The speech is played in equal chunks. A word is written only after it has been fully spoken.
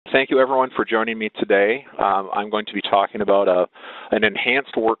Thank you everyone for joining me today. I'm going to be talking about an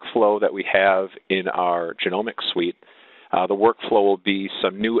enhanced workflow that we have in our Genomics Suite. The workflow will be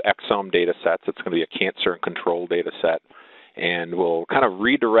some new Exome data sets. It's going to be a cancer and control data set. And we'll kind of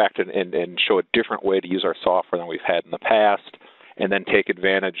redirect and show a different way to use our software than we've had in the past, and then take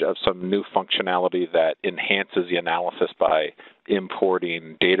advantage of some new functionality that enhances the analysis by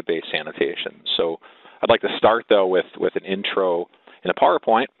importing database annotations. So I'd like to start, though, with an intro in a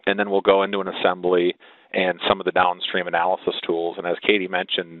PowerPoint, and then we'll go into an assembly and some of the downstream analysis tools. And as Katie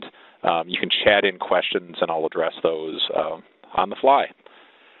mentioned, you can chat in questions, and I'll address those on the fly.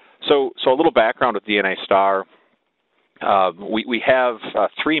 So a little background with DNASTAR. We have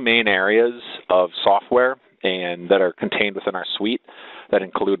three main areas of software and that are contained within our suite that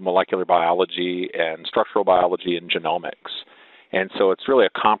include molecular biology and structural biology and genomics. And so it's really a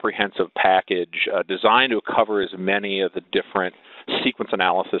comprehensive package designed to cover as many of the different sequence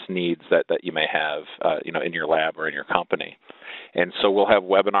analysis needs that you may have in your lab or in your company. And so we'll have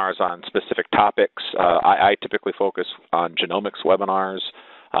webinars on specific topics. I typically focus on genomics webinars.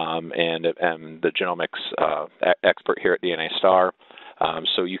 And the genomics expert here at DNASTAR.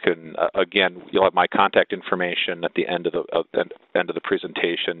 So you can, again, you'll have my contact information at the end of the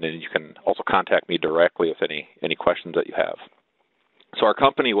presentation, and you can also contact me directly with any questions that you have. So our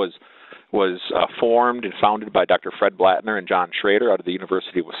company was formed and founded by Dr. Fred Blattner and John Schrader out of the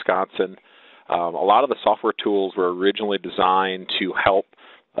University of Wisconsin. A lot of the software tools were originally designed to help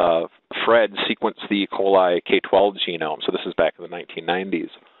Fred sequenced the E. coli K12 genome, so this is back in the 1990s.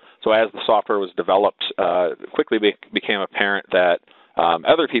 So as the software was developed, quickly became apparent that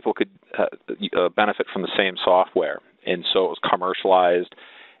other people could benefit from the same software, and so it was commercialized.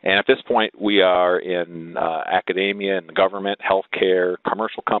 And at this point, we are in academia and government, healthcare,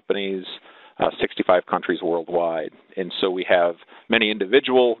 commercial companies, 65 countries worldwide. And so we have many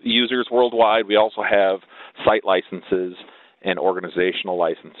individual users worldwide. We also have site licenses and organizational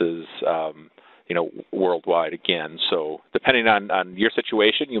licenses, worldwide again. So depending on your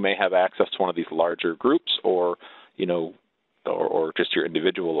situation, you may have access to one of these larger groups, or just your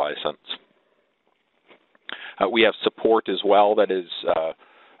individual license. We have support as well that is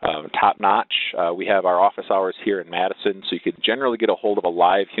top-notch. We have our office hours here in Madison, so you can generally get a hold of a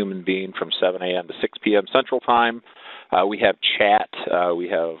live human being from 7 a.m. to 6 p.m. Central Time. We have chat, we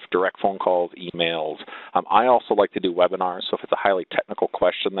have direct phone calls, emails. I also like to do webinars, so if it's a highly technical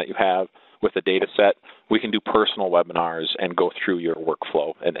question that you have with a data set, we can do personal webinars and go through your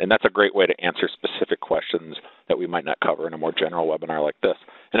workflow. And that's a great way to answer specific questions that we might not cover in a more general webinar like this.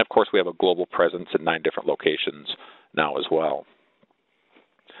 And of course, we have a global presence in 9 different locations now as well.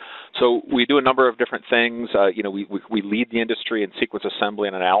 So we do a number of different things. We lead the industry in sequence assembly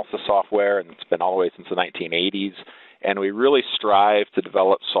and analysis software, and it's been all the way since the 1980s. And we really strive to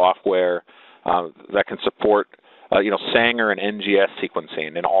develop software that can support, Sanger and NGS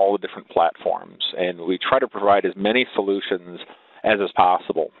sequencing in all the different platforms. And we try to provide as many solutions as is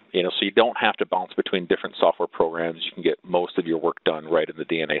possible, so you don't have to bounce between different software programs. You can get most of your work done right in the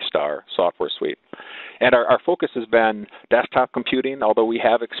DNASTAR software suite. And our focus has been desktop computing, although we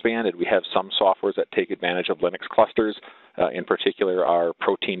have expanded. We have some softwares that take advantage of Linux clusters, in particular our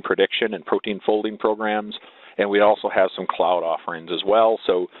protein prediction and protein folding programs. And we also have some cloud offerings as well.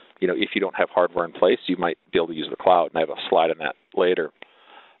 So, if you don't have hardware in place, you might be able to use the cloud, and I have a slide on that later.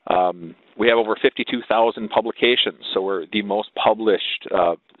 We have over 52,000 publications, so we're the most published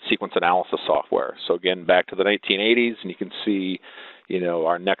sequence analysis software. So again, back to the 1980s, and you can see,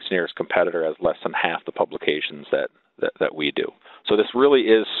 our next nearest competitor has less than half the publications that we do. So this really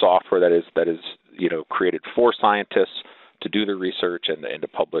is software that is created for scientists to do the research and to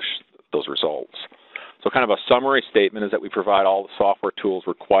publish those results. So kind of a summary statement is that we provide all the software tools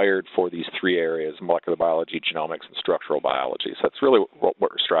required for these 3 areas: molecular biology, genomics, and structural biology. So that's really what we're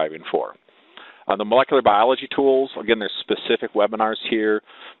striving for. The molecular biology tools, again, there's specific webinars here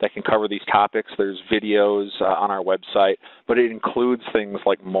that can cover these topics. There's videos on our website, but it includes things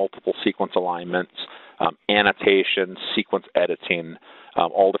like multiple sequence alignments, annotation, sequence editing,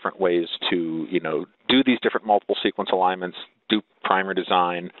 all different ways to, do these different multiple sequence alignments, do primer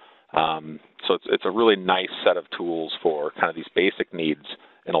design. So it's a really nice set of tools for kind of these basic needs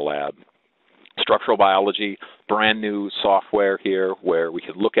in a lab. Structural biology, brand new software here where we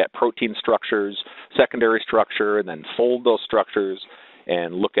could look at protein structures, secondary structure, and then fold those structures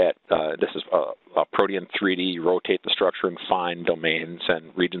and look at, this is a protein 3D, you rotate the structure and find domains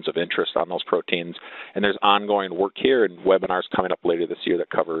and regions of interest on those proteins. And there's ongoing work here and webinars coming up later this year that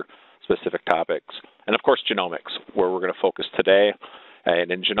cover specific topics. And of course, genomics, where we're going to focus today.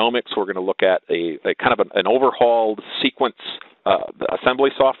 And in genomics, we're going to look at a kind of an overhauled sequence the assembly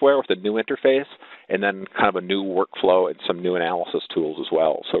software with a new interface, and then kind of a new workflow and some new analysis tools as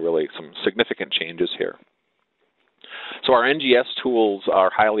well. So really some significant changes here. So our NGS tools are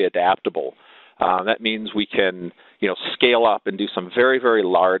highly adaptable. That means we can, scale up and do some very, very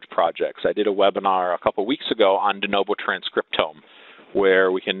large projects. I did a webinar a couple weeks ago on de novo transcriptome,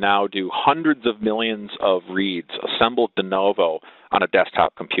 where we can now do hundreds of millions of reads assembled de novo on a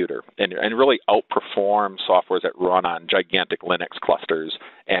desktop computer and really outperform softwares that run on gigantic Linux clusters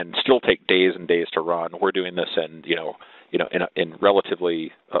and still take days and days to run. We're doing this in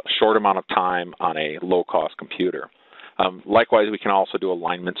relatively short amount of time on a low-cost computer. Likewise, we can also do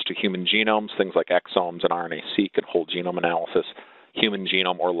alignments to human genomes, things like exomes and RNA-Seq and whole genome analysis, human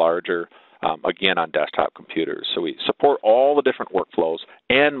genome or larger, again on desktop computers. So we support all the different workflows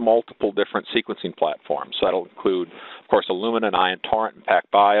and multiple different sequencing platforms. So that'll include, of course, Illumina and Ion Torrent and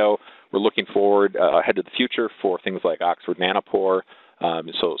PacBio. We're looking forward ahead to the future for things like Oxford Nanopore,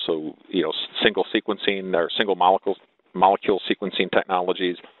 single sequencing or single molecule sequencing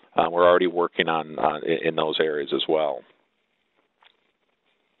technologies. We're already working on in those areas as well.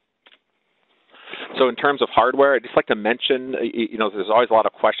 So in terms of hardware, I'd just like to mention, there's always a lot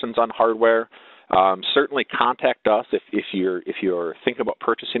of questions on hardware. Certainly contact us if you're thinking about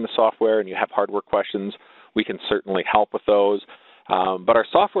purchasing the software and you have hardware questions. We can certainly help with those. But our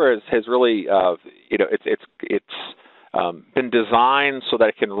software has really, it's been designed so that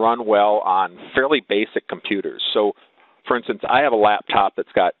it can run well on fairly basic computers. So, for instance, I have a laptop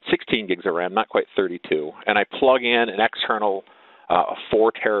that's got 16 gigs of RAM, not quite 32, and I plug in an external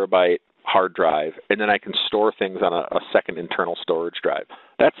 4 terabyte hard drive, and then I can store things on a second internal storage drive.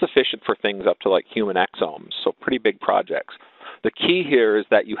 That's sufficient for things up to like human exomes, so pretty big projects. The key here is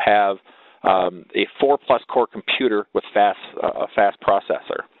that you have a 4+ core computer with a fast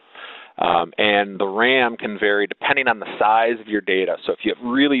processor. And the RAM can vary depending on the size of your data. So if you have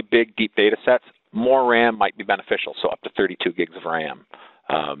really big, deep data sets, more RAM might be beneficial, so up to 32 gigs of RAM.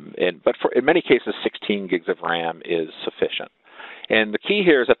 But in many cases, 16 gigs of RAM is sufficient. And the key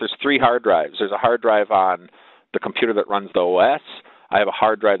here is that there's 3 hard drives. There's a hard drive on the computer that runs the OS. I have a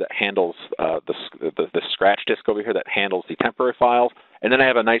hard drive that handles the scratch disk over here that handles the temporary files. And then I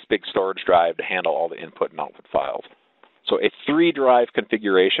have a nice big storage drive to handle all the input and output files. So a 3-drive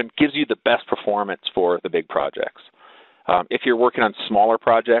configuration gives you the best performance for the big projects. If you're working on smaller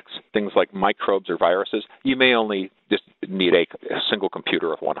projects, things like microbes or viruses, you may only just need a single computer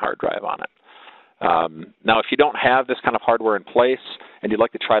with 1 hard drive on it. Now, if you don't have this kind of hardware in place and you'd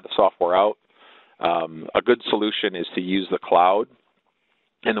like to try the software out, a good solution is to use the cloud.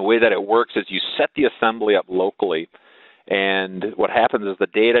 And the way that it works is you set the assembly up locally, and what happens is the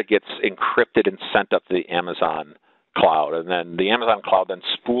data gets encrypted and sent up to the Amazon cloud. And then the Amazon cloud then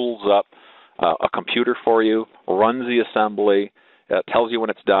spools up a computer for you, runs the assembly, tells you when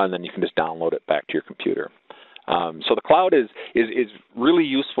it's done, then you can just download it back to your computer. So the cloud is really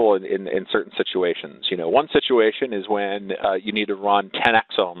useful in certain situations. One situation is when you need to run 10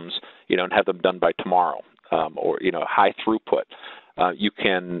 exomes, and have them done by tomorrow, or high throughput.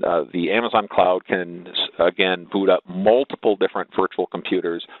 The Amazon cloud can again boot up multiple different virtual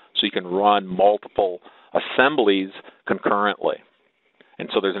computers, so you can run multiple assemblies concurrently. And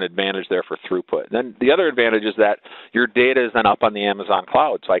so there's an advantage there for throughput. Then the other advantage is that your data is then up on the Amazon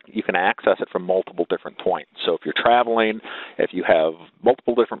cloud, so you can access it from multiple different points. So if you're traveling, if you have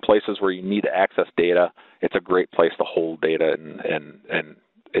multiple different places where you need to access data, it's a great place to hold data and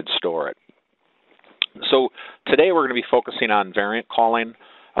store it. So today we're going to be focusing on variant calling.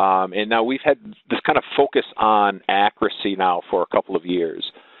 And now we've had this kind of focus on accuracy now for a couple of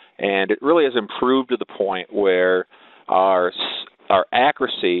years. And it really has improved to the point where our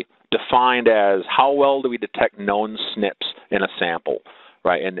accuracy defined as how well do we detect known SNPs in a sample,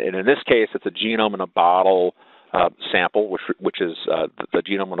 right? And in this case, it's a genome in a bottle sample, which is the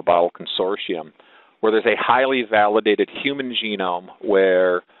Genome in a Bottle Consortium, where there's a highly validated human genome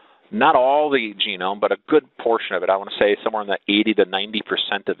where not all the genome, but a good portion of it, I want to say somewhere in the 80 to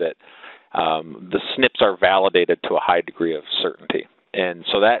 90% of it, the SNPs are validated to a high degree of certainty. And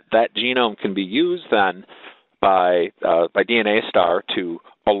so that genome can be used then by DNASTAR to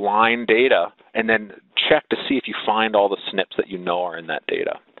align data and then check to see if you find all the SNPs that you know are in that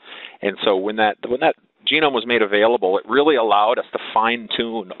data. And so when that genome was made available, it really allowed us to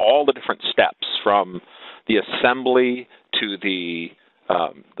fine-tune all the different steps from the assembly to the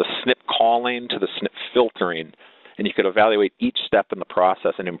SNP calling to the SNP filtering, and you could evaluate each step in the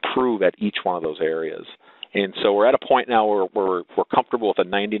process and improve at each one of those areas. And so we're at a point now where we're comfortable with a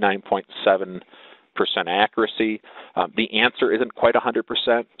 99.7% accuracy. The answer isn't quite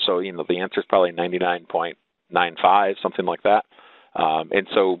 100%, so the answer is probably 99.95, something like that. And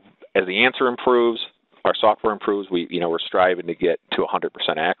so as the answer improves, our software improves, we're striving to get to 100%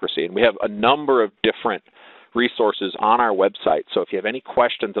 accuracy. And we have a number of different resources on our website. So if you have any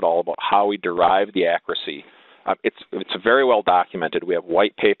questions at all about how we derive the accuracy, it's very well documented. We have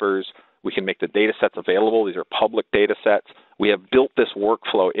white papers. We can make the data sets available. These are public data sets. We have built this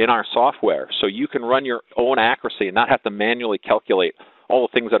workflow in our software so you can run your own accuracy and not have to manually calculate all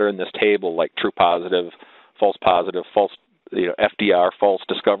the things that are in this table, like true positive, false, FDR, false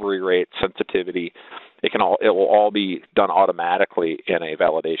discovery rate, sensitivity. It will all be done automatically in a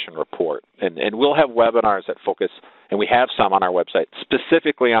validation report. And we'll have webinars that focus, and we have some on our website,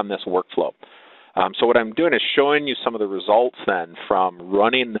 specifically on this workflow. So what I'm doing is showing you some of the results then from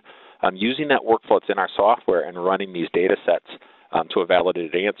running, using that workflow that's in our software and running these data sets to a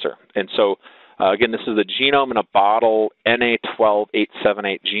validated answer. And so, again, this is the genome in a bottle,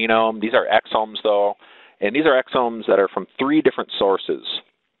 NA12878 genome. These are exomes, though, and these are exomes that are from 3 different sources: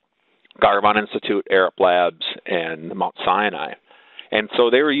 Garvan Institute, Arup Labs, and Mount Sinai. And so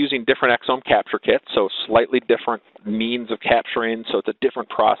they were using different exome capture kits, so slightly different means of capturing, so it's a different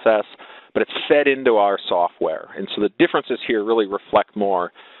process, but it's fed into our software. And so the differences here really reflect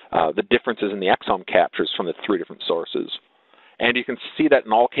more the differences in the exome captures from the 3 different sources. And you can see that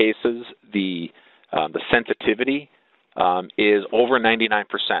in all cases, the sensitivity is over 99%.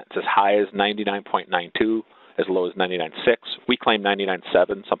 It's as high as 99.92, as low as 99.6. We claim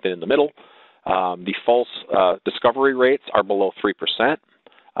 99.7, something in the middle. The false discovery rates are below 3%.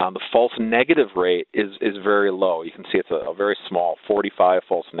 The false negative rate is very low. You can see it's a very small, 45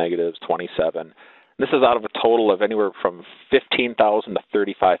 false negatives, 27. This is out of a total of anywhere from 15,000 to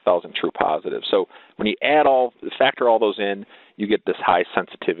 35,000 true positives. So when you factor all those in, you get this high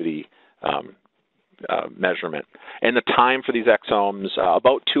sensitivity measurement. And the time for these exomes,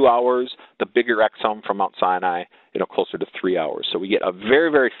 about 2 hours. The bigger exome from Mount Sinai, closer to 3 hours. So we get a very,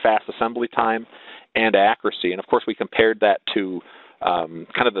 very fast assembly time and accuracy. And of course, we compared that to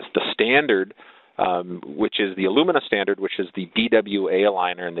kind of the standard, which is the Illumina standard, which is the DWA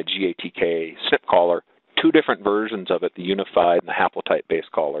aligner and the GATK SNP caller, 2 different versions of it, the unified and the haplotype base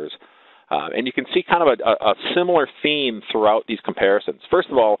callers. And you can see kind of a similar theme throughout these comparisons. First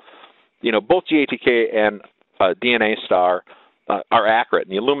of all, both GATK and DNASTAR are accurate,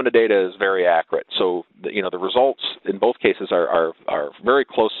 and the Illumina data is very accurate. So, the results in both cases are very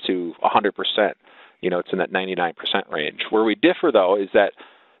close to 100%. It's in that 99% range. Where we differ, though, is that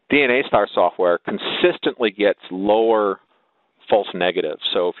DNASTAR software consistently gets lower false negatives.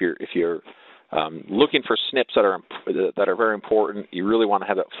 So if you're looking for SNPs that are very important, you really want to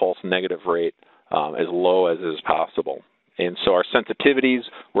have that false negative rate as low as is possible. And so our sensitivities,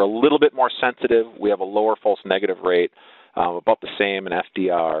 we're a little bit more sensitive. We have a lower false negative rate, about the same in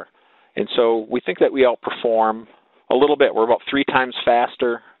FDR. And so we think that we outperform a little bit. We're about 3 times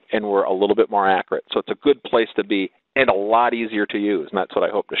faster, and we're a little bit more accurate. So it's a good place to be and a lot easier to use, and that's what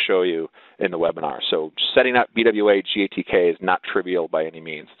I hope to show you in the webinar. So setting up BWA GATK is not trivial by any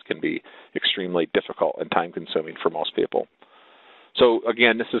means. It can be extremely difficult and time-consuming for most people. So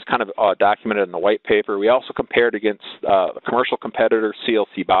again, this is kind of documented in the white paper. We also compared against the commercial competitor,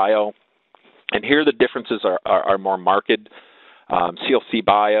 CLC Bio, and here the differences are more marked. CLC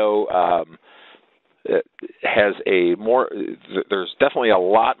Bio has there's definitely a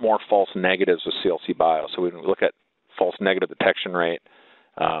lot more false negatives with CLC Bio. So when we look at false negative detection rate,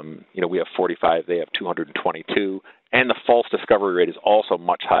 we have 45, they have 222, and the false discovery rate is also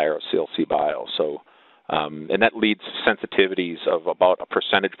much higher with CLC Bio. So, and that leads to sensitivities of about a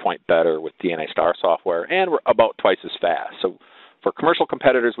percentage point better with DNASTAR software, and we're about twice as fast. So for commercial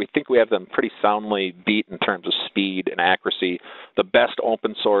competitors, we think we have them pretty soundly beat in terms of speed and accuracy. The best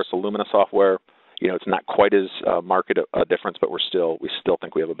open source Illumina software, it's not quite as marked a difference, but we still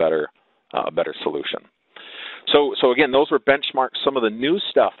think we have a better solution. So again, those were benchmarks. Some of the new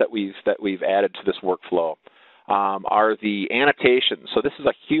stuff that we've added to this workflow are the annotations. So this is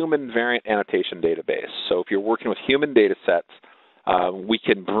a human variant annotation database. So if you're working with human data sets, we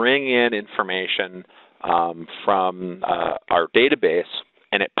can bring in information from our database,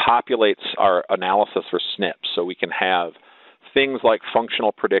 and it populates our analysis for SNPs. So we can have things like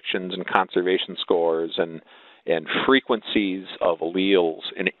functional predictions and conservation scores and frequencies of alleles,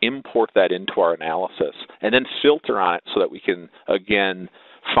 and import that into our analysis, and then filter on it so that we can, again,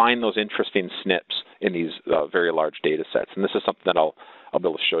 find those interesting SNPs in these very large data sets. And this is something that I'll be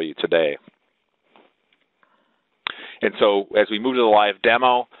able to show you today. And so as we move to the live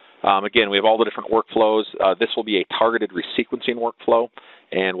demo, again, we have all the different workflows. This will be a targeted resequencing workflow,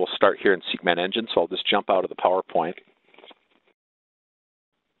 and we'll start here in SeqMan Engine. So I'll just jump out of the PowerPoint.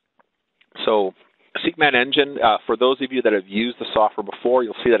 So SeqMan Engine, for those of you that have used the software before,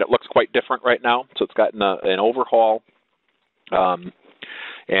 you'll see that it looks quite different right now. So it's gotten an overhaul, and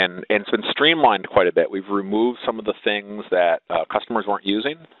it's been streamlined quite a bit. We've removed some of the things that customers weren't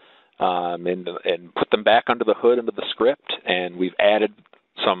using and put them back under the hood, into the script, and we've added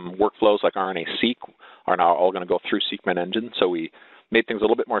some workflows like RNA-Seq are now all going to go through SeqMan Engine. So we made things a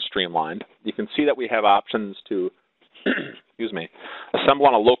little bit more streamlined. You can see that we have options to excuse me, assemble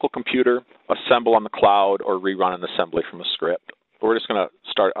on a local computer, assemble on the cloud, or rerun an assembly from a script. We're just going to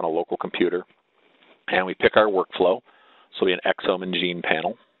start on a local computer, and we pick our workflow. So we have an exome and gene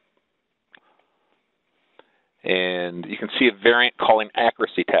panel. And you can see a variant calling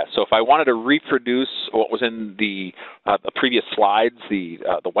accuracy test. So if I wanted to reproduce what was in the previous slides, the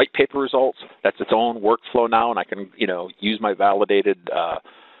white paper results, that's its own workflow now, and I can use my validated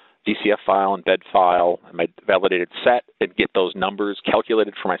VCF file and bed file and my validated set and get those numbers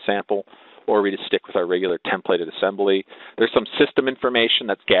calculated for my sample, or we just stick with our regular templated assembly. There's some system information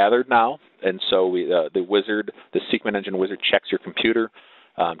that's gathered now, and so the SeqMan Engine wizard checks your computer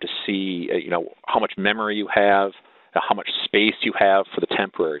to see how much memory you have, how much space you have for the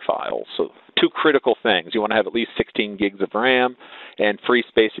temporary files. So two critical things. You want to have at least 16 gigs of RAM, and free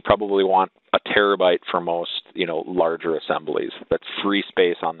space, you probably want a terabyte for most larger assemblies. That's free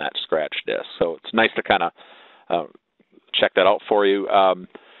space on that scratch disk. So it's nice to kind of check that out for you.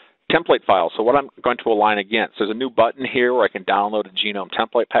 Template files. So what I'm going to align against, there's a new button here where I can download a genome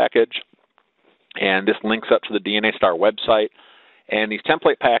template package, and this links up to the DNASTAR website. And these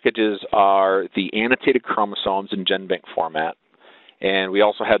template packages are the annotated chromosomes in GenBank format. And we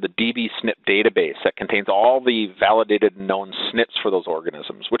also have the dbSNP database that contains all the validated known SNPs for those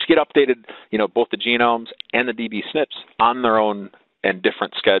organisms, which get updated, both the genomes and the dbSNPs on their own and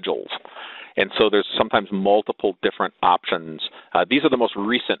different schedules. And so there's sometimes multiple different options. These are the most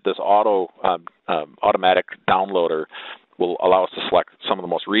recent. This automatic downloader will allow us to select some of the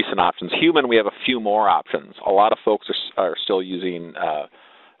most recent options. Human, we have a few more options. A lot of folks are still using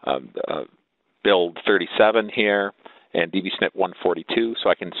build 37 here and dbSNP 142, so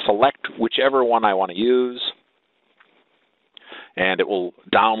I can select whichever one I want to use, and it will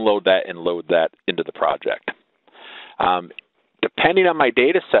download that and load that into the project. Depending on my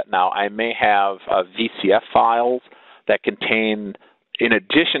data set now, I may have VCF files that contain, in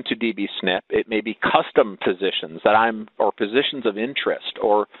addition to dbSNP, it may be custom positions or positions of interest,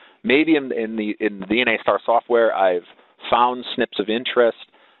 or maybe in the DNASTAR software, I've found SNPs of interest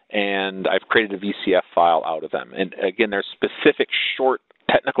and I've created a VCF file out of them. And again, there's specific short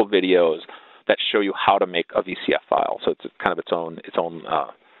technical videos that show you how to make a VCF file. So it's kind of its own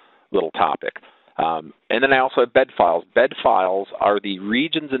little topic. And then I also have bed files. Bed files are the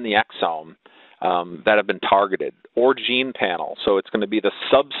regions in the exome that have been targeted, or gene panel. So it's going to be the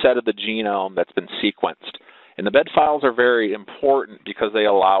subset of the genome that's been sequenced. And the bed files are very important because they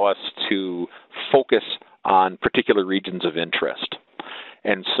allow us to focus on particular regions of interest.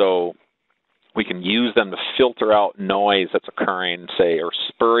 And so we can use them to filter out noise that's occurring, say, or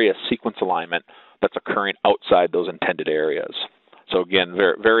spurious sequence alignment that's occurring outside those intended areas. So again,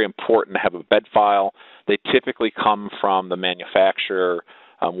 very, very important to have a bed file. They typically come from the manufacturer,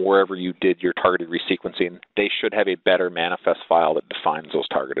 wherever you did your targeted resequencing. They should have a better manifest file that defines those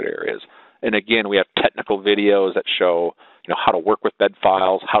targeted areas. And again, we have technical videos that show how to work with bed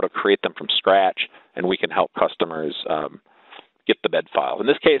files, how to create them from scratch, and we can help customers get the bed file. In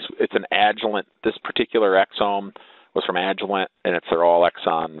this case, it's an Agilent. This particular exome was from Agilent, and it's their all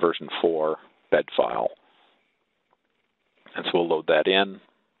exon version 4 bed file. And so we'll load that in.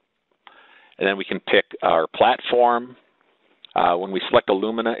 And then we can pick our platform. When we select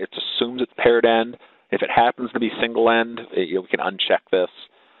Illumina, it assumes it's paired end. If it happens to be single end, we can uncheck this,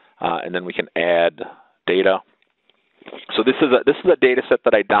 and then we can add data. So this is a data set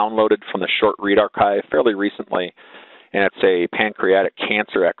that I downloaded from the short read archive fairly recently, and it's a pancreatic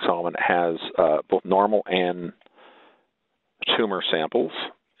cancer exome, and it has both normal and tumor samples.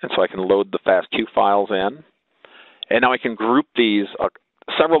 And so I can load the FASTQ files in. And now I can group these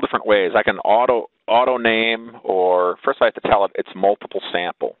several different ways. I can auto name, or first I have to tell it it's multiple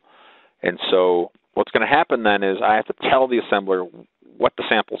sample. And so what's going to happen then is I have to tell the assembler what the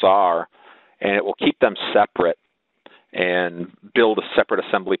samples are, and it will keep them separate and build a separate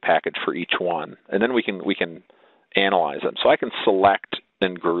assembly package for each one. And then we can analyze them. So I can select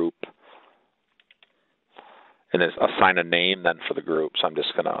and group, and then assign a name then for the group. So I'm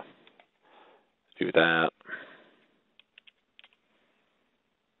just going to do that.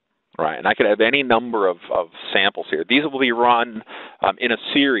 Right, and I could have any number of samples here. These will be run in a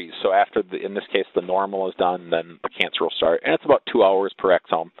series. So after, in this case, the normal is done, then the cancer will start. And it's about 2 hours per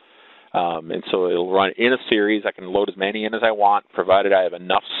exome. And so it'll run in a series. I can load as many in as I want, provided I have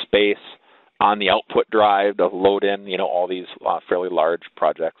enough space on the output drive to load in, all these fairly large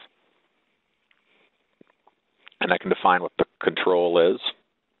projects. And I can define what the control is.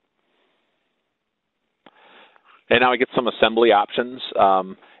 And now I get some assembly options.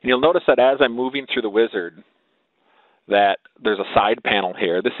 And you'll notice that as I'm moving through the wizard, that there's a side panel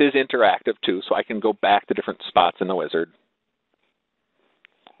here. This is interactive too, so I can go back to different spots in the wizard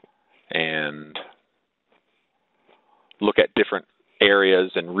and look at different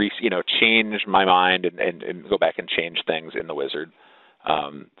areas and change my mind and go back and change things in the wizard.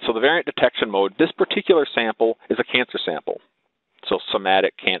 So the variant detection mode, this particular sample is a cancer sample, so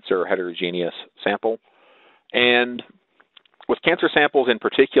somatic cancer or heterogeneous sample. And with cancer samples in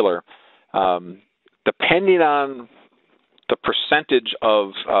particular, depending on the percentage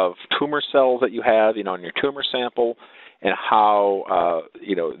of tumor cells that you have, in your tumor sample, and how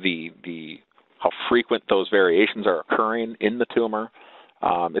how frequent those variations are occurring in the tumor,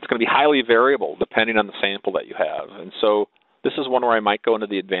 it's going to be highly variable depending on the sample that you have. And so this is one where I might go into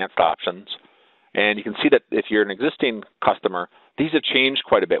the advanced options. And you can see that if you're an existing customer, these have changed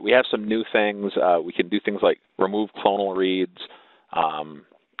quite a bit. We have some new things. We can do things like remove clonal reads,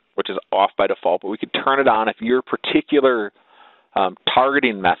 which is off by default, but we could turn it on if your particular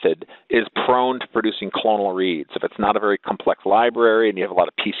targeting method is prone to producing clonal reads. If it's not a very complex library and you have a lot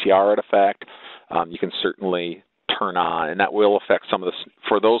of PCR artifact, you can certainly turn on, and that will affect some of the,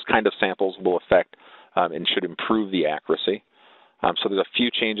 for those kind of samples, will affect and should improve the accuracy. So there's a few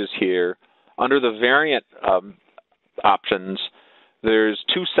changes here. Under the variant options, there's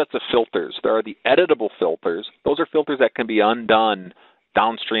two sets of filters. There are the editable filters. Those are filters that can be undone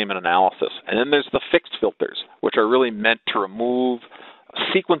downstream in analysis. And then there's the fixed filters, which are really meant to remove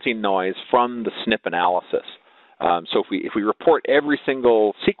sequencing noise from the SNP analysis. So if we report every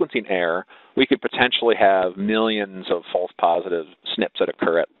single sequencing error, we could potentially have millions of false positive SNPs that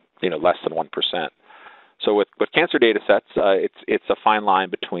occur at less than 1%. So with cancer data sets, it's a fine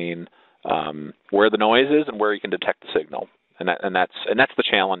line between where the noise is and where you can detect the signal, and that's the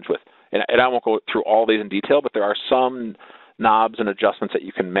challenge with. And I won't go through all these in detail, but there are some knobs and adjustments that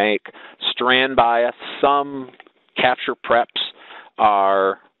you can make. Strand bias, some capture preps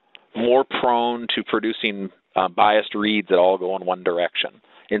are more prone to producing biased reads that all go in one direction.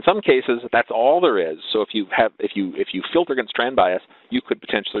 In some cases, that's all there is. So if you filter against strand bias, you could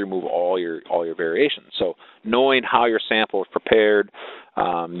potentially remove all your variations. So knowing how your sample is prepared,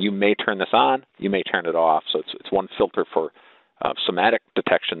 you may turn this on, you may turn it off. So it's one filter for somatic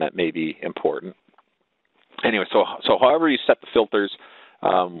detection that may be important. Anyway, so however you set the filters,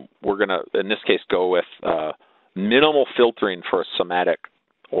 we're going to, in this case, go with minimal filtering for a somatic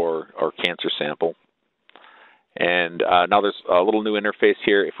or cancer sample. And now there's a little new interface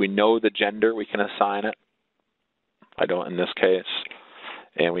here. If we know the gender, we can assign it. I don't in this case.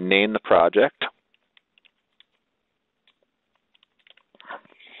 And we name the project.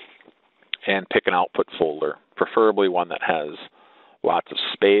 And pick an output folder, preferably one that has lots of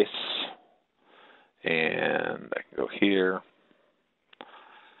space. And I can go here.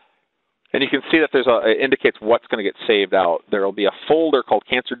 And you can see that it indicates what's going to get saved out. There will be a folder called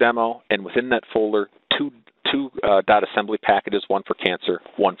Cancer Demo, and within that folder, two .assembly packages, one for cancer,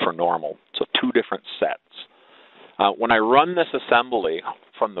 one for normal. So two different sets. When I run this assembly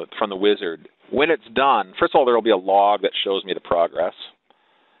from the wizard, when it's done, first of all, there will be a log that shows me the progress.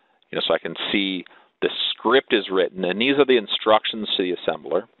 So I can see the script is written, and these are the instructions to the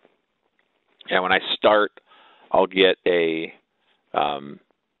assembler. And when I start, I'll get a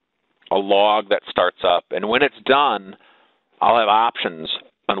log that starts up. And when it's done, I'll have options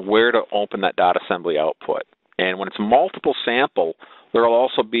on where to open that .assembly output. And when it's multiple sample, there will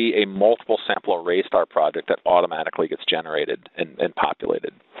also be a multiple sample RNA-Star project that automatically gets generated and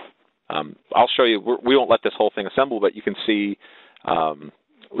populated. I'll show you, we won't let this whole thing assemble, but you can see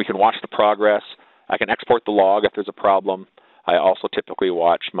we can watch the progress. I can export the log if there's a problem. I also typically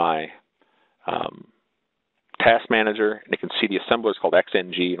watch my task manager, and you can see the assembler is called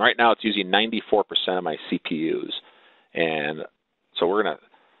XNG. And right now it's using 94% of my CPUs. And so we're going to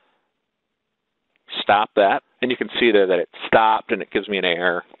stop that. And you can see there that it stopped and it gives me an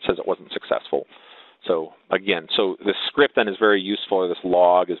error. It says it wasn't successful. So again, this script then is very useful, or this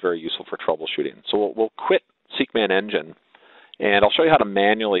log is very useful for troubleshooting. So we'll quit SeqMan Engine, and I'll show you how to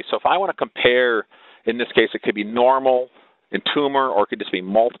manually. So if I want to compare, in this case, it could be normal in tumor, or it could just be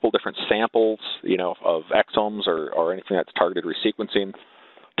multiple different samples, of exomes or anything that's targeted resequencing.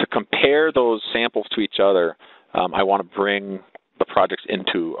 To compare those samples to each other, I want to bring the projects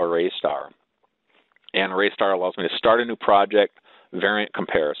into RNA-Star. And RNA-Star allows me to start a new project, variant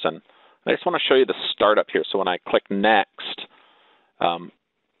comparison. I just want to show you the startup here. So when I click Next,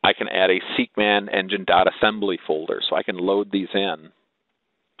 I can add a SeqMan engine .assembly folder. So I can load these in.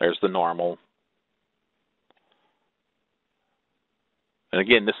 There's the normal. And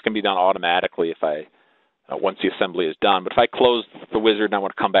again, this can be done automatically if I, once the assembly is done. But if I close the wizard and I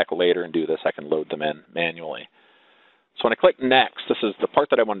want to come back later and do this, I can load them in manually. So when I click Next, this is the part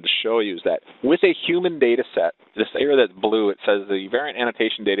that I wanted to show you, is that with a human data set, this area that's blue, it says the variant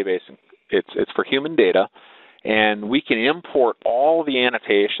annotation database, it's for human data, and we can import all the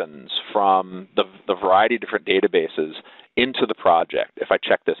annotations from the variety of different databases into the project if I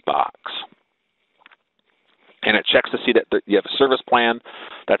check this box. And it checks to see that you have a service plan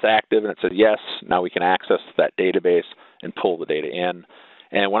that's active, and it says yes, now we can access that database and pull the data in.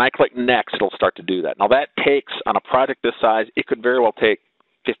 And when I click Next, it'll start to do that. Now that takes, on a project this size, it could very well take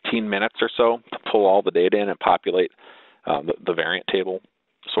 15 minutes or so to pull all the data in and populate the variant table.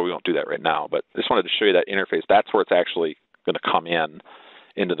 So we won't do that right now, but I just wanted to show you that interface. That's where it's actually going to come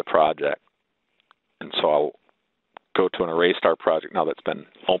into the project. And so I'll go to an ArrayStar project now that's been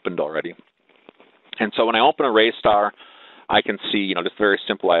opened already. And so when I open ArrayStar, I can see, just very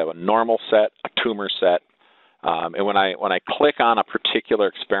simple. I have a normal set, a tumor set, and when I click on a particular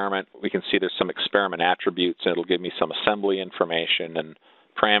experiment, we can see there's some experiment attributes, and it'll give me some assembly information and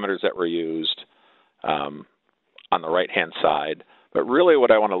parameters that were used on the right-hand side. But really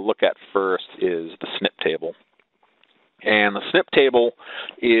what I want to look at first is the SNP table. And the SNP table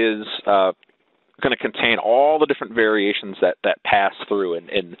is going to contain all the different variations that pass through.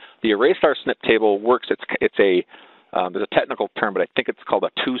 And the ArrayStar SNP table works. It's a there's a technical term, but I think it's called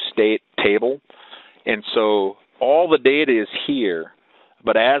a two-state table. And so all the data is here,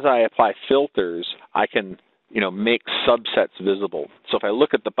 but as I apply filters, I can make subsets visible. So if I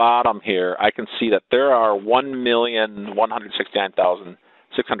look at the bottom here, I can see that there are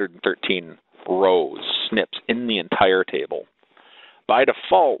 1,169,613 rows, SNPs, in the entire table. By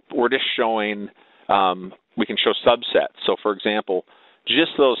default, we're just showing, we can show subsets. So for example,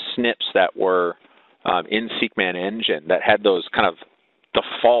 just those SNPs that were in SeqMan Engine that had those kind of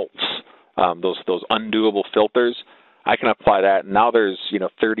defaults, those undoable filters, I can apply that. Now there's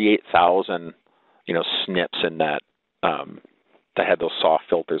 38,000 SNPs in that that had those soft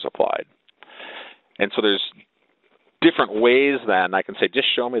filters applied. And so there's different ways then I can say, just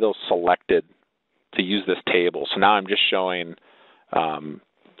show me those selected to use this table. So now I'm just showing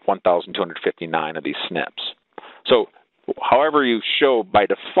 1,259 of these SNPs. So however you show by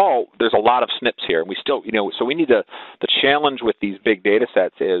default, there's a lot of SNPs here. And we still, so we need the challenge with these big data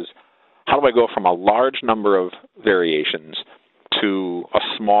sets is, how do I go from a large number of variations to a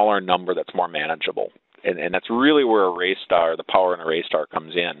smaller number that's more manageable? And that's really where ArrayStar, the power in ArrayStar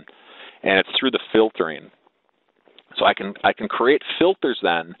comes in. And it's through the filtering. So I can create filters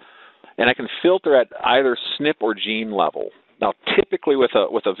then, and I can filter at either SNP or gene level. Now typically with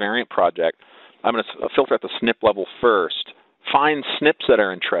a variant project, I'm going to filter at the SNP level first, find SNPs that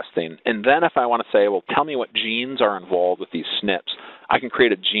are interesting, and then if I want to say, well, tell me what genes are involved with these SNPs, I can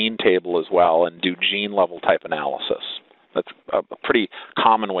create a gene table as well and do gene level type analysis. That's a pretty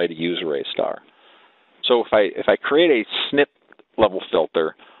common way to use ArrayStar. So if I create a SNP level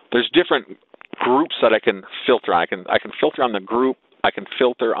filter, there's different groups that I can filter on. I can filter on the group, I can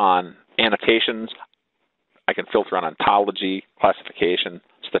filter on annotations, I can filter on ontology, classification,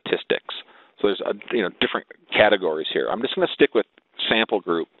 statistics. So there's different categories here. I'm just going to stick with sample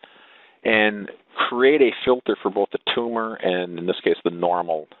group and create a filter for both the tumor and, in this case, the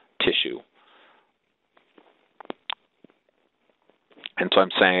normal tissue. And so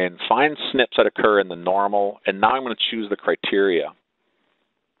I'm saying find SNPs that occur in the normal, and now I'm going to choose the criteria.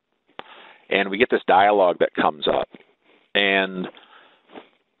 And we get this dialog that comes up. And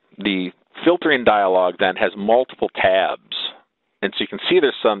the filtering dialog then has multiple tabs. And so you can see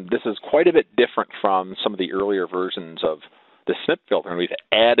this is quite a bit different from some of the earlier versions of the SNP filter, and we've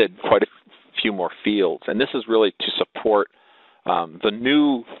added quite a few more fields. And this is really to support the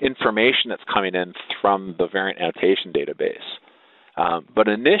new information that's coming in from the variant annotation database. But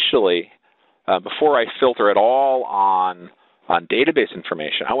initially, before I filter at all on database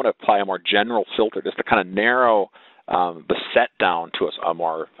information, I want to apply a more general filter just to kind of narrow the set down to a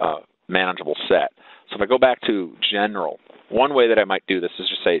more manageable set. So if I go back to general, one way that I might do this is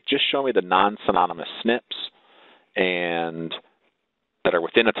just say, just show me the non-synonymous SNPs and that are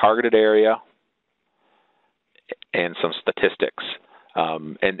within a targeted area and some statistics.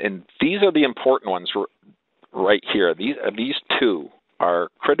 And these are the important ones right here. These two are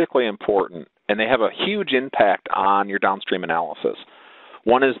critically important, and they have a huge impact on your downstream analysis.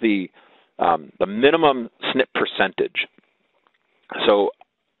 One is the minimum SNP percentage. So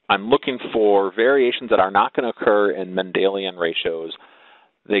I'm looking for variations that are not going to occur in Mendelian ratios.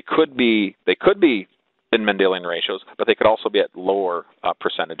 They could be in Mendelian ratios, but they could also be at lower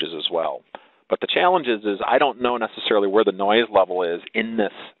percentages as well. But the challenge is I don't know necessarily where the noise level is in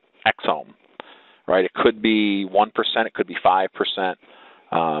this exome, right? It could be 1%, it could be 5%,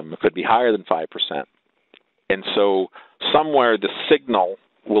 it could be higher than 5%. And so somewhere the signal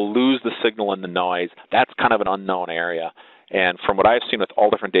will lose the signal in the noise. That's kind of an unknown area. And from what I've seen with all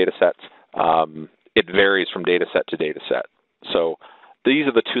different data sets, it varies from data set to data set. So these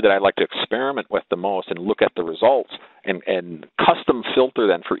are the two that I like to experiment with the most and look at the results and custom filter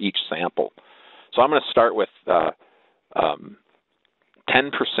then for each sample. So I'm going to start with 10%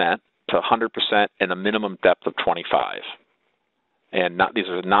 to 100% and a minimum depth of 25. And these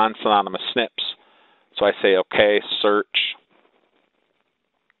are non-synonymous SNPs. So I say, okay, search.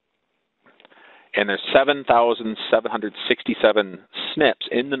 And there's 7,767 SNPs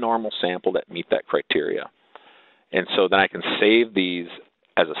in the normal sample that meet that criteria. And so then I can save these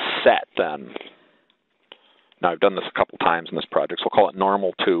as a set then. Now I've done this a couple times in this project, so we'll call it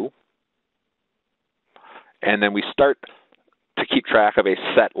normal 2. And then we start to keep track of a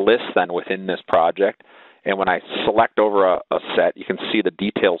set list then within this project. And when I select over a set, you can see the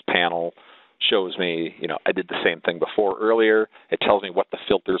details panel shows me, I did the same thing before earlier. It tells me what the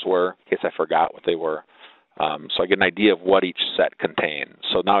filters were in case I forgot what they were. So I get an idea of what each set contains.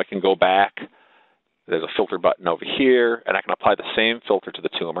 So now I can go back. There's a filter button over here, and I can apply the same filter to the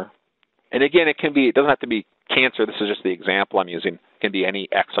tumor. And again, it doesn't have to be cancer. This is just the example I'm using. It can be any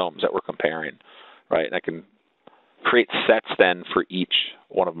exomes that we're comparing, right? And I can create sets then for each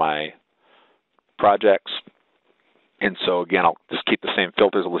one of my projects. And so again, I'll just keep the same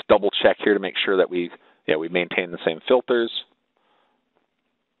filters. I'll just double check here to make sure that we maintain the same filters.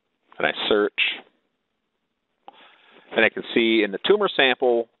 And I search. And I can see in the tumor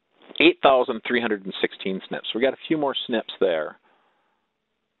sample, 8,316 SNPs. So we got a few more SNPs there.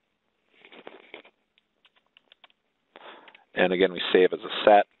 And again, we save as a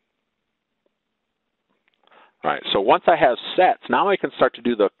set. All right, so once I have sets, now I can start to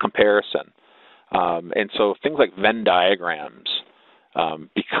do the comparison. And so things like Venn diagrams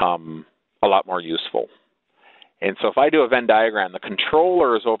become a lot more useful. And so if I do a Venn diagram, the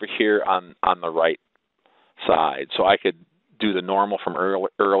controller is over here on the right side. So I could do the normal from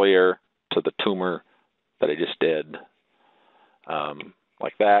earlier to the tumor that I just did,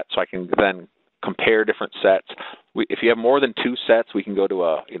 like that. So I can then compare different sets. If you have more than 2 sets, we can go to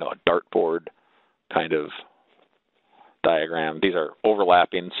a dartboard kind of diagram. These are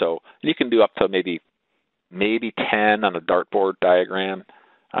overlapping, so you can do up to maybe 10 on a dartboard diagram.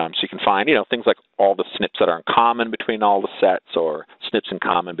 So you can find things like all the SNPs that are in common between all the sets, or SNPs in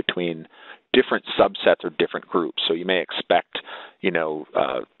common between different subsets or different groups. So you may expect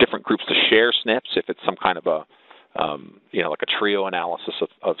different groups to share SNPs if it's some kind of a like a trio analysis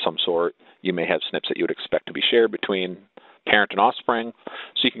of some sort. You may have SNPs that you would expect to be shared between parent and offspring.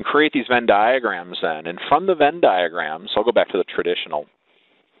 So you can create these Venn diagrams then, and from the Venn diagrams, I'll go back to the traditional.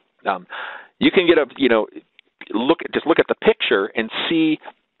 You can get just look at the picture and see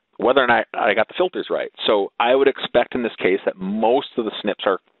whether or not I got the filters right. So I would expect in this case that most of the SNPs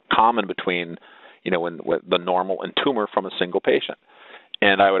are common between the normal and tumor from a single patient.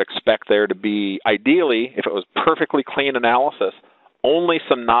 And I would expect there to be, ideally, if it was perfectly clean analysis, only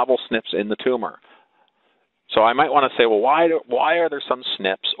some novel SNPs in the tumor. So I might want to say, well, why are there some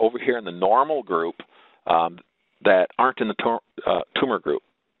SNPs over here in the normal group that aren't in the tumor group?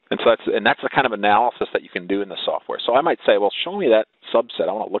 And so that's the kind of analysis that you can do in the software. So I might say, well, show me that subset.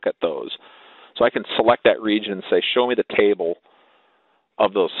 I want to look at those. So I can select that region and say, show me the table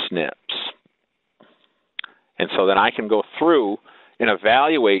of those SNPs. And so then I can go through and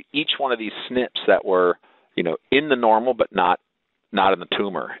evaluate each one of these SNPs that were, in the normal but not in the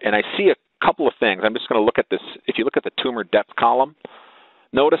tumor. And I see a couple of things. I'm just going to look at this. If you look at the tumor depth column,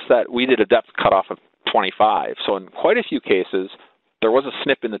 notice that we did a depth cutoff of 25. So in quite a few cases, there was a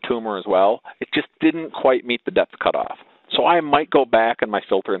SNP in the tumor as well. It just didn't quite meet the depth cutoff. So I might go back in my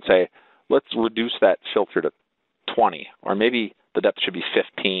filter and say, let's reduce that filter to 20, or maybe the depth should be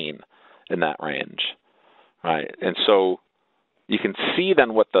 15 in that range, right? And so you can see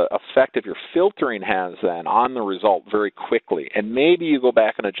then what the effect of your filtering has then on the result very quickly. And maybe you go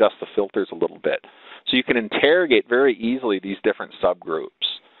back and adjust the filters a little bit. So you can interrogate very easily these different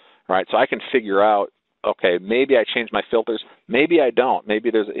subgroups, right? So I can figure out, okay, maybe I change my filters, maybe I don't. Maybe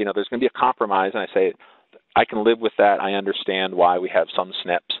there's going to be a compromise, and I say, I can live with that. I understand why we have some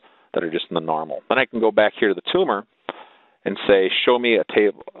SNPs that are just in the normal. Then I can go back here to the tumor and say, show me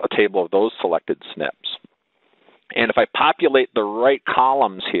a table of those selected SNPs. And if I populate the right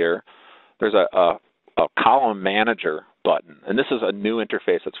columns here, there's a column manager button. And this is a new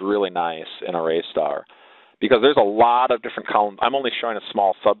interface that's really nice in ArrayStar because there's a lot of different columns. I'm only showing a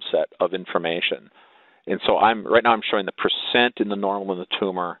small subset of information. And so right now I'm showing the percent in the normal and the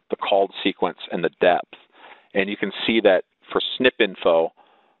tumor, the called sequence, and the depth. And you can see that for SNP info,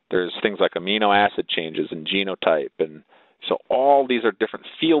 there's things like amino acid changes and genotype. And so all these are different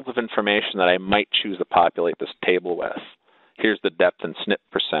fields of information that I might choose to populate this table with. Here's the depth and SNP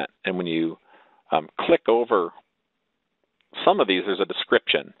percent. And when you click over some of these, there's a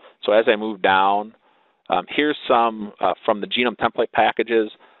description. So as I move down, here's some from the genome template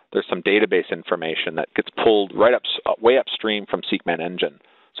packages. There's some database information that gets pulled right up, way upstream from SeqMan Engine.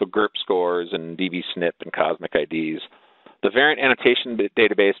 So GERP scores and dbSNP and cosmic IDs. The variant annotation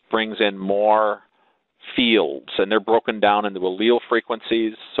database brings in more fields, and they're broken down into allele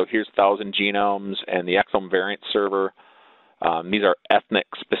frequencies. So here's 1,000 genomes and the exome variant server. These are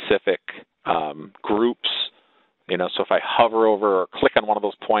ethnic-specific groups. You know, so if I hover over or click on one of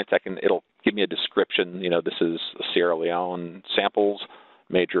those points, it'll give me a description. You know, this is Sierra Leone samples,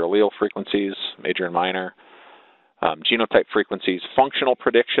 major allele frequencies, major and minor, genotype frequencies, functional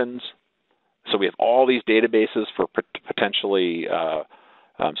predictions. So we have all these databases for potentially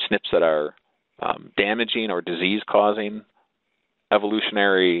SNPs that are damaging or disease-causing,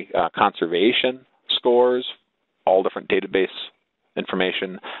 evolutionary conservation scores, all different database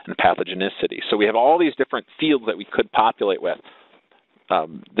information, and pathogenicity. So we have all these different fields that we could populate with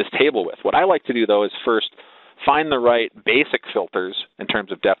this table with. What I like to do, though, is first find the right basic filters in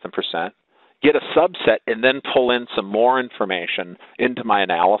terms of depth and percent, get a subset, and then pull in some more information into my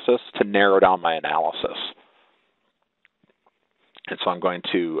analysis to narrow down my analysis. And so I'm going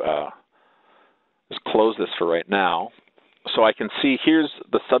to just close this for right now. So I can see here's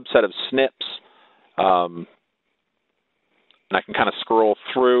the subset of SNPs, and I can kind of scroll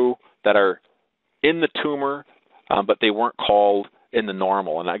through that are in the tumor, but they weren't called in the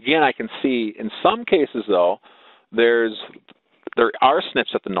normal. And again, I can see in some cases, though, there are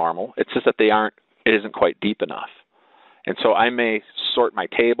SNPs at the normal. It's just that it isn't quite deep enough. And so I may sort my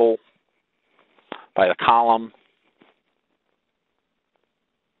table by the column.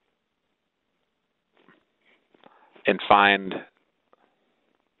 And find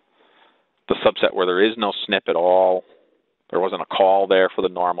the subset where there is no SNP at all. There wasn't a call there for the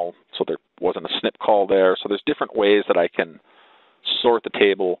normal, so there wasn't a SNP call there. So there's different ways that I can sort the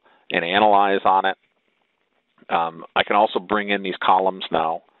table and analyze on it. I can also bring in these columns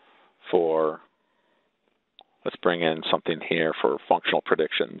now for, let's bring in something here for functional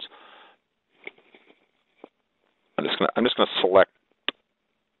predictions. I'm just going to select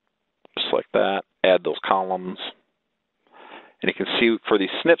just like that, add those columns. And you can see for these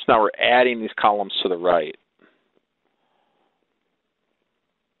SNPs now we're adding these columns to the right.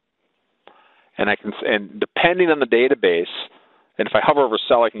 And depending on the database, and if I hover over a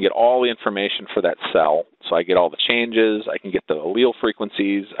cell, I can get all the information for that cell. So I get all the changes, I can get the allele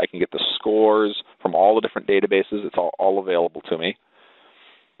frequencies, I can get the scores from all the different databases. It's all available to me.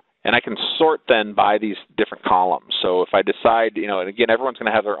 And I can sort then by these different columns. So if I decide, you know, and again, everyone's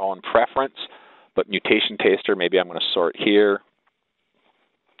going to have their own preference, but mutation taster, maybe I'm going to sort here.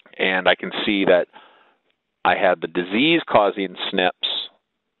 And I can see that I have the disease-causing SNPs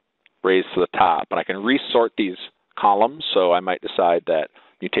raised to the top. And I can resort these columns, so I might decide that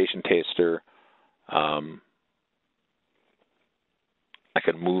mutation taster, I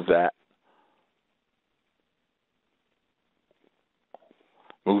can move that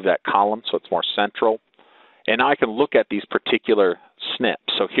column so it's more central. And now I can look at these particular SNPs.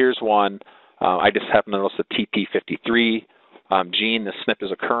 So here's one. I just happen to notice the TP53 gene. The SNP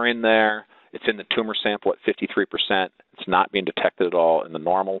is occurring there. It's in the tumor sample at 53%. It's not being detected at all in the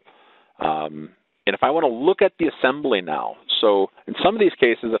normal. And if I want to look at the assembly now, so in some of these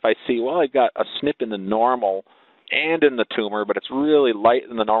cases, if I see, well, I've got a SNP in the normal and in the tumor, but it's really light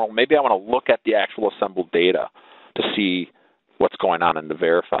in the normal, maybe I want to look at the actual assembled data to see what's going on and to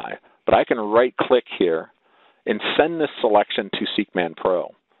verify. But I can right-click here and send this selection to SeqMan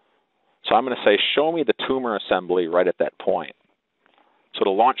Pro. So I'm going to say, show me the tumor assembly right at that point. So to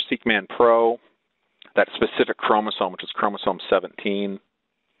launch SeqMan Pro, that specific chromosome, which is chromosome 17,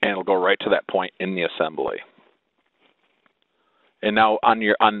 and it'll go right to that point in the assembly. And now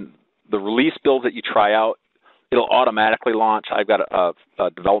on the release build that you try out, it'll automatically launch. I've got a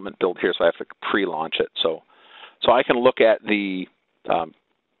development build here, so I have to pre-launch it. So I can look at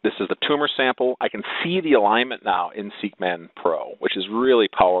this is the tumor sample. I can see the alignment now in SeqMan Pro, which is really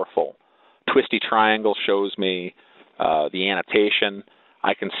powerful. Twisty triangle shows me the annotation.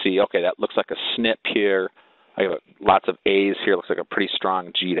 I can see, okay, that looks like a SNP here. I have lots of A's here. It looks like a pretty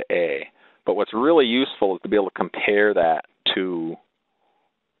strong G to A. But what's really useful is to be able to compare that to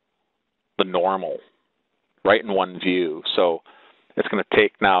the normal right in one view. So it's going to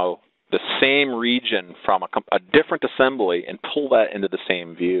take now the same region from a different assembly and pull that into the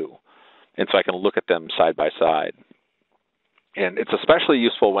same view. And so I can look at them side by side. And it's especially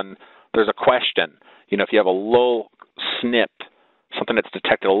useful when there's a question. You know, if you have a low SNP, something that's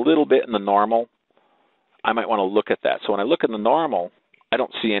detected a little bit in the normal, I might want to look at that. So when I look in the normal, I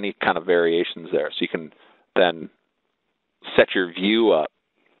don't see any kind of variations there. So you can then set your view up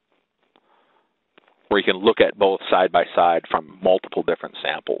where you can look at both side by side from multiple different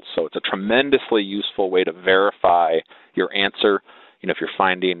samples. So it's a tremendously useful way to verify your answer. You know, if you're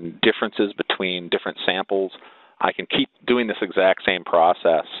finding differences between different samples, I can keep doing this exact same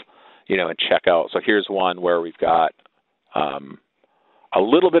process, you know, and check out. So here's one where we've got a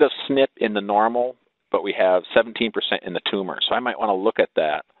little bit of SNP in the normal, but we have 17% in the tumor. So I might want to look at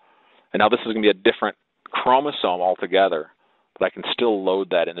that. And now this is going to be a different chromosome altogether, but I can still load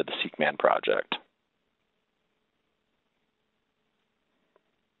that into the SeqMan project.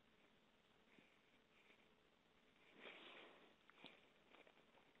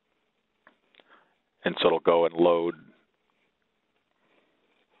 And so it'll go and load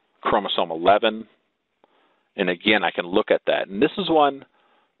chromosome 11. And again, I can look at that. And this is one,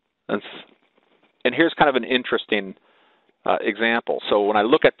 and here's kind of an interesting example. So when I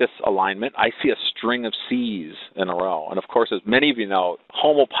look at this alignment, I see a string of C's in a row. And of course, as many of you know,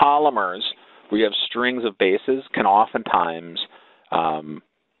 homopolymers, where you have strings of bases, can oftentimes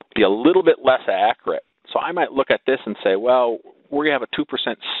be a little bit less accurate. So I might look at this and say, well, we're going to have a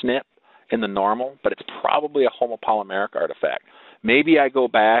 2% SNP in the normal, but it's probably a homopolymeric artifact. Maybe I go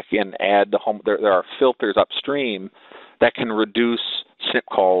back and add there are filters upstream that can reduce SNP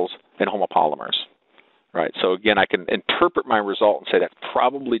calls in homopolymers, right? So again, I can interpret my result and say that's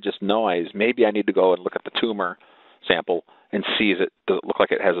probably just noise. Maybe I need to go and look at the tumor sample and see does it look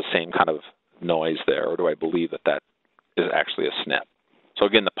like it has the same kind of noise there, or do I believe that that is actually a SNP? So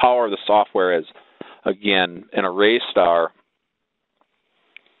again, the power of the software is, again, in RNA-Star,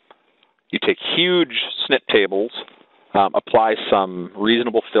 you take huge SNP tables, apply some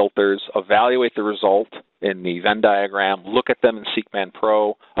reasonable filters, evaluate the result in the Venn diagram, look at them in SeqMan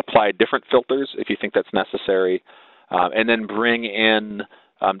Pro, apply different filters if you think that's necessary, and then bring in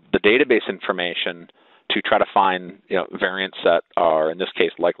the database information to try to find variants that are, in this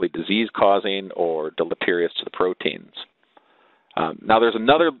case, likely disease-causing or deleterious to the proteins. Now there's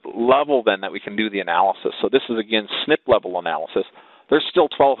another level then that we can do the analysis. So this is, again, SNP level analysis. There's still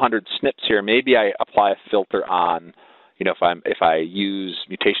 1,200 SNPs here. Maybe I apply a filter on, if I use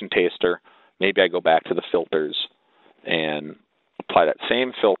mutation taster, maybe I go back to the filters and apply that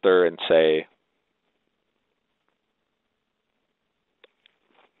same filter and say,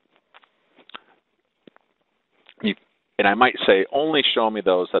 and I might say, only show me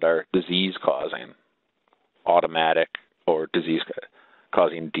those that are disease-causing, automatic, or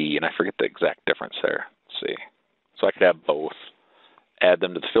disease-causing D, and I forget the exact difference there. Let's see. So I could have both. Add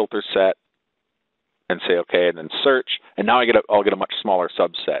them to the filter set and say okay, and then search, and now I'll get a much smaller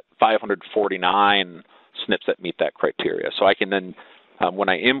subset, 549 SNPs that meet that criteria. So I can then, when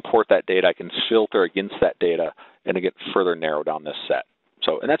I import that data, I can filter against that data and get further narrow down this set.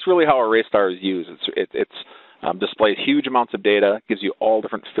 So, and that's really how RNA-Star is used. It's displays huge amounts of data, gives you all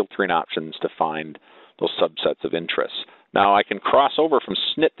different filtering options to find those subsets of interest. Now I can cross over from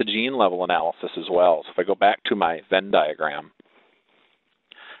SNP to gene level analysis as well. So if I go back to my Venn diagram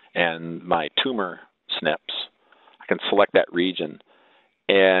and my tumor SNPs, I can select that region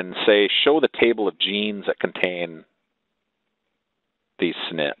and say, show the table of genes that contain these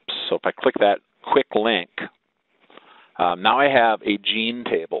SNPs. So if I click that quick link, now I have a gene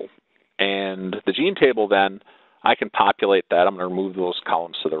table. And the gene table then, I can populate that. I'm going to remove those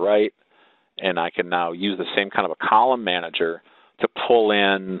columns to the right. And I can now use the same kind of a column manager to pull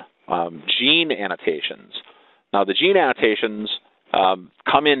in gene annotations. Now the gene annotations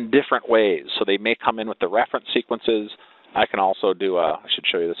come in different ways. So they may come in with the reference sequences. I can also do I should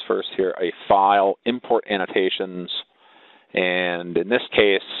show you this first here, a file, import annotations. And in this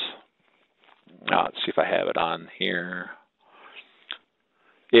case, let's see if I have it on here.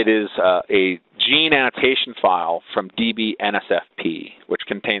 It is a gene annotation file from dbNSFP, which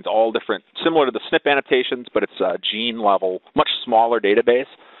contains all different, similar to the SNP annotations, but it's a gene level, much smaller database.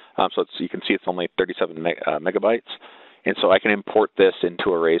 So you can see it's only 37 megabytes. And so I can import this into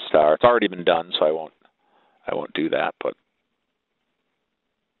RNA-Star. It's already been done, so I won't do that. But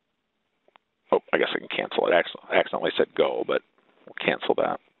oh, I guess I can cancel it. I accidentally said go, but we'll cancel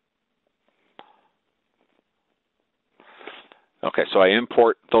that. Okay, so I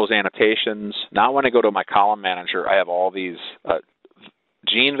import those annotations. Now when I go to my column manager, I have all these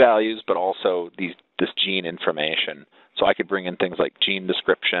gene values, but also this gene information. So I could bring in things like gene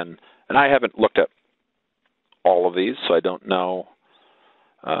description, and I haven't looked at all of these, so I don't know.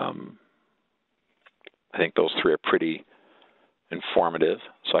 I think those three are pretty informative,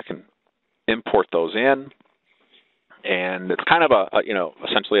 so I can import those in, and it's kind of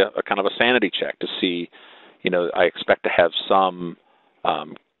essentially a kind of a sanity check to see. I expect to have some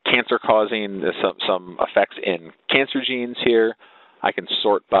cancer causing, some effects in cancer genes here. I can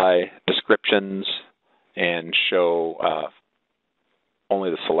sort by descriptions and show only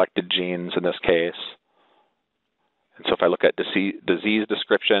the selected genes in this case. And so if I look at disease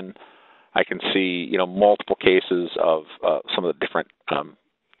description, I can see multiple cases of some of the different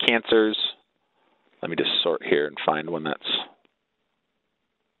cancers. Let me just sort here and find one that's.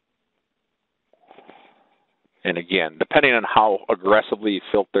 And again, depending on how aggressively you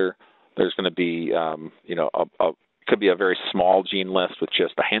filter, there's going to be, could be a very small gene list with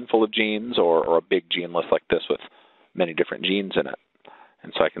just a handful of genes, or a big gene list like this with many different genes in it.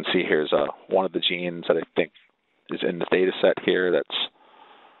 And so I can see here's one of the genes that I think is in the data set here that's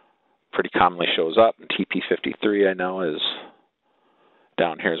pretty commonly shows up. And TP53 I know is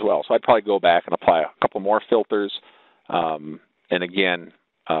down here as well. So I'd probably go back and apply a couple more filters. And again,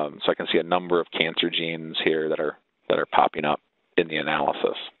 so I can see a number of cancer genes here that are popping up in the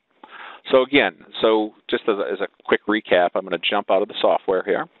analysis. So again, just as a quick recap, I'm going to jump out of the software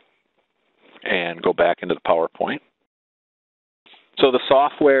here and go back into the PowerPoint. So the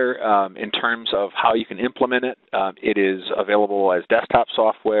software, in terms of how you can implement it, it is available as desktop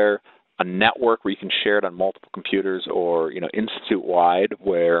software, a network where you can share it on multiple computers, or institute-wide,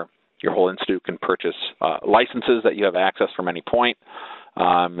 where your whole institute can purchase licenses that you have access from any point.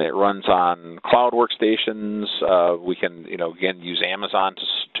 It runs on cloud workstations. We can, again, use Amazon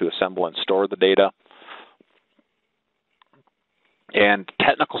to assemble and store the data. And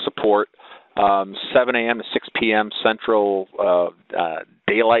technical support, 7 a.m. to 6 p.m. Central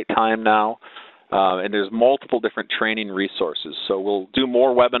Daylight Time now. And there's multiple different training resources. So we'll do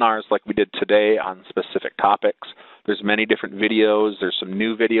more webinars like we did today on specific topics. There's many different videos. There's some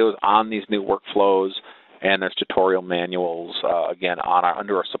new videos on these new workflows. And there's tutorial manuals, again,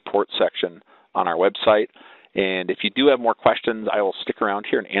 under our support section on our website. And if you do have more questions, I will stick around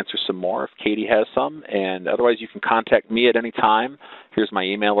here and answer some more if Katie has some. And otherwise, you can contact me at any time. Here's my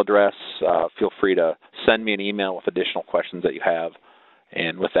email address. Feel free to send me an email with additional questions that you have.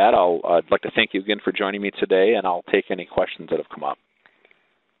 And with that, I'd like to thank you again for joining me today, and I'll take any questions that have come up.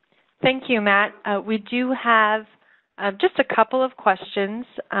 Thank you, Matt. We do have just a couple of questions,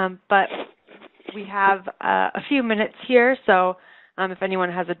 but we have a few minutes here, so if anyone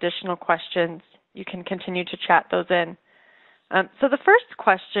has additional questions, you can continue to chat those in. So the first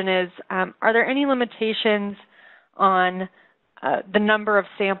question is, are there any limitations on the number of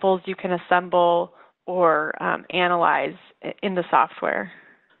samples you can assemble or analyze in the software?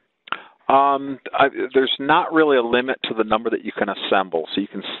 There's not really a limit to the number that you can assemble, so you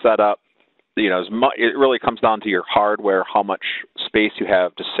can set up, it really comes down to your hardware, how much space you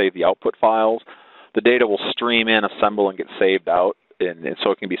have to save the output files. The data will stream in, assemble, and get saved out, and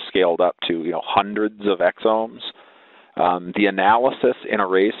so it can be scaled up to hundreds of exomes. The analysis in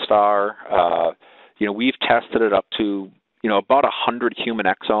RNA-Star, we've tested it up to about 100 human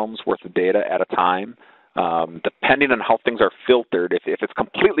exomes worth of data at a time. Depending on how things are filtered, if it's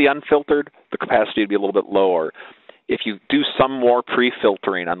completely unfiltered, the capacity would be a little bit lower. If you do some more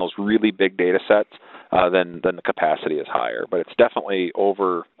pre-filtering on those really big data sets, then the capacity is higher. But it's definitely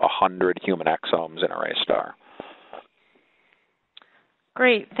over 100 human exomes in RNA-Star.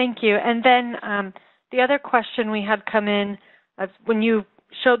 Great, thank you. And then the other question we had come in, when you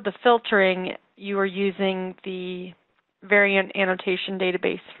showed the filtering, you were using the variant annotation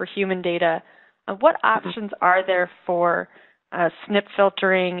database for human data. What options are there for SNP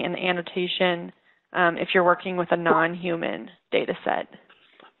filtering and annotation if you're working with a non-human data set?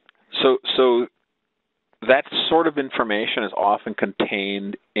 So that sort of information is often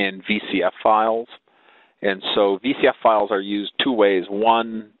contained in VCF files. And so VCF files are used two ways.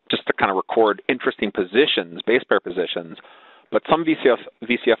 One, just to kind of record interesting positions, base pair positions, but some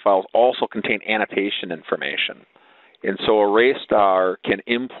VCF files also contain annotation information. And so RNA-Star can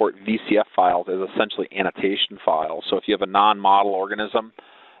import VCF files as essentially annotation files. So if you have a non-model organism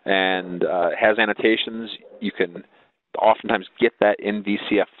and it has annotations, you can oftentimes get that in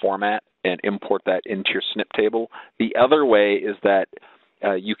VCF format and import that into your SNP table. The other way is that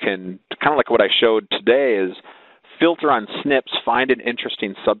you can, kind of like what I showed today, is filter on SNPs, find an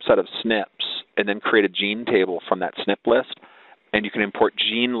interesting subset of SNPs, and then create a gene table from that SNP list. And you can import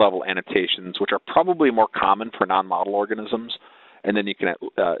gene-level annotations, which are probably more common for non-model organisms. And then you can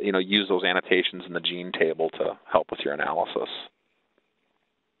use those annotations in the gene table to help with your analysis.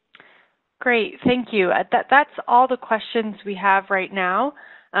 Great, thank you. That's all the questions we have right now.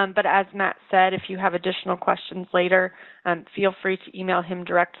 But as Matt said, if you have additional questions later, feel free to email him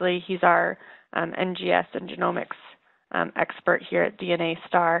directly. He's our NGS and genomics expert here at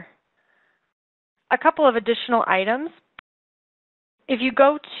DNASTAR. A couple of additional items. If you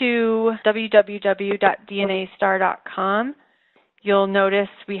go to www.dnastar.com, you'll notice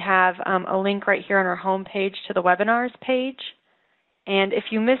we have a link right here on our home page to the webinars page. And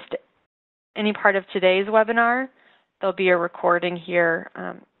if you missed any part of today's webinar, there'll be a recording here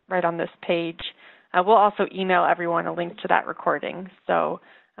right on this page. We'll also email everyone a link to that recording. So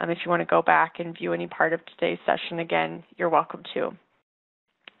if you want to go back and view any part of today's session again, you're welcome to.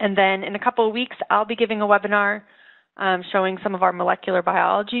 And then in a couple of weeks, I'll be giving a webinar showing some of our molecular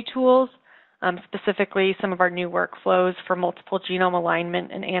biology tools, specifically some of our new workflows for multiple genome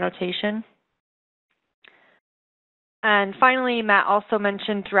alignment and annotation. And finally, Matt also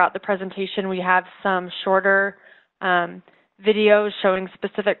mentioned throughout the presentation we have some shorter videos showing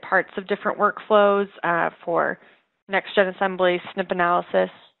specific parts of different workflows for next-gen assembly, SNP analysis.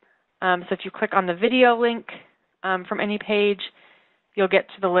 So if you click on the video link from any page, you'll get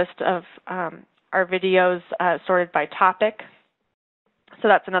to the list of our videos sorted by topic. So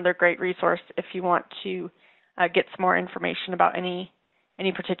that's another great resource if you want to get some more information about any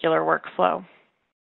particular workflow.